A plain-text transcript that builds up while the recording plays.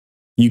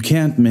You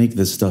can't make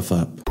this stuff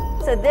up.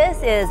 So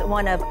this is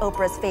one of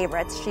Oprah's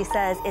favorites. She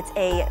says it's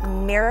a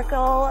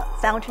miracle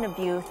fountain of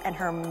youth and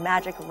her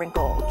magic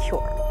wrinkle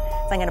cure.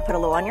 So I'm gonna put a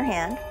little on your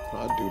hand.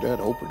 I'll do that,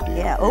 Oprah did.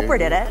 Yeah, Oprah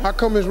did it. How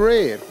come it's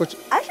red?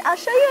 I'll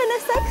show you in a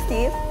sec,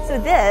 Steve. So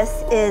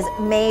this is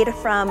made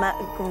from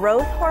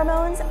growth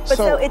hormones, but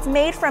so it's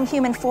made from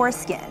human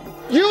foreskin.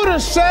 You done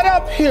set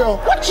up here.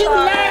 What you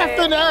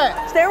laughing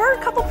at? There were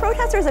a couple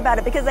protesters about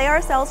it because they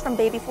are cells from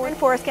baby foreskin.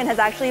 Foreskin has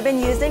actually been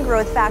used in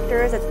growth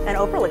factors, and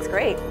Oprah looks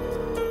great.